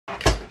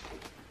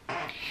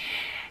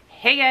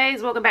Hey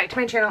guys, welcome back to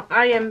my channel.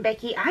 I am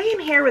Becky. I am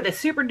here with a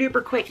super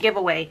duper quick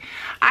giveaway.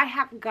 I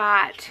have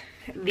got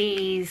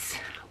these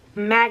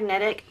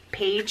magnetic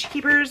page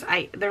keepers.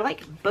 They're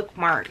like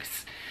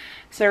bookmarks.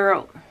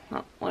 So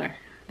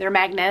they're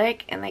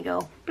magnetic and they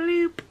go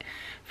bloop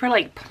for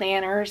like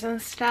planners and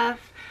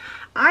stuff.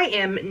 I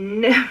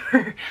am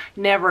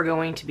never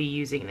going to be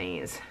using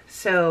these.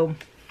 So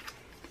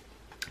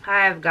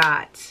I've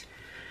got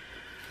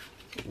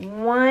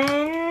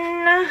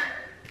one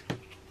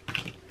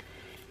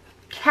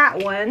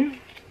cat one.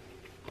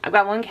 I've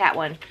got one cat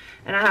one,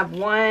 and I have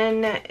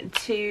 1,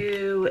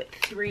 2,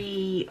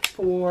 3,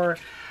 4,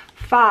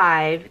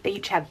 5. They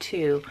each have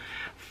 2,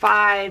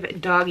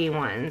 5 doggy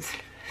ones.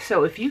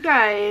 So if you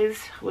guys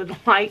would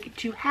like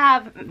to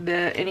have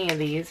any of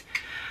these,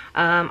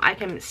 I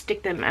can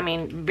stick them, I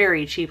mean,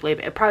 very cheaply.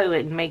 But it probably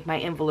wouldn't make my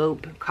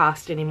envelope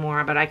cost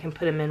anymore, but I can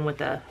put them in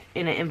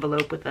an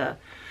envelope with a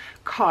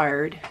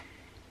card,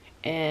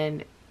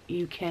 and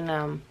you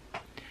can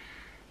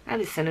I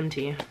just send them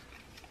to you.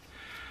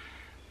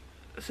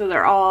 So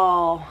they're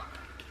all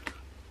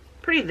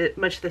pretty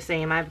much the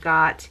same. I've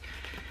got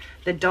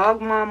the dog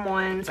mom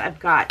ones. I've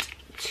got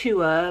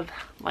 2 of,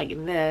 like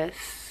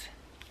this.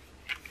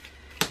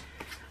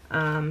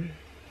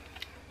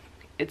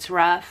 It's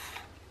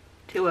rough.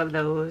 2 of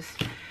those.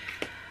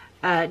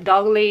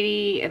 Dog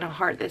lady and a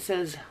heart that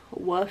says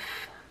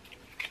woof.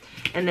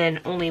 And then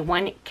only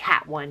 1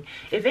 cat one.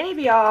 If any of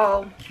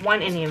y'all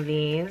want any of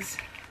these,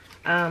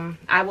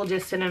 I will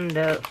just send them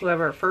to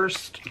whoever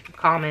first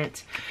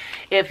comments.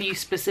 If you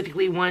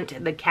specifically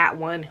want the cat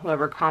one,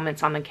 whoever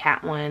comments on the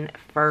cat one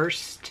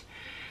first,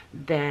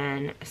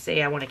 then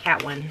say I want a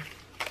cat one.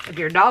 If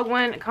you're a dog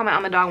one, comment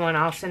on the dog one.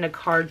 I'll send a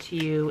card to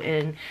you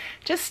and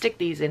just stick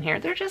these in here.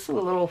 They're just a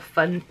little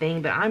fun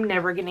thing, but I'm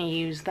never going to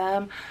use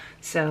them.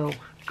 So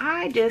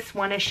I just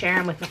want to share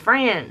them with my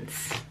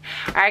friends.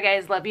 Alright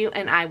guys, love you,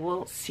 and I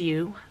will see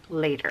you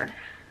later.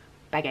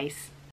 Bye guys.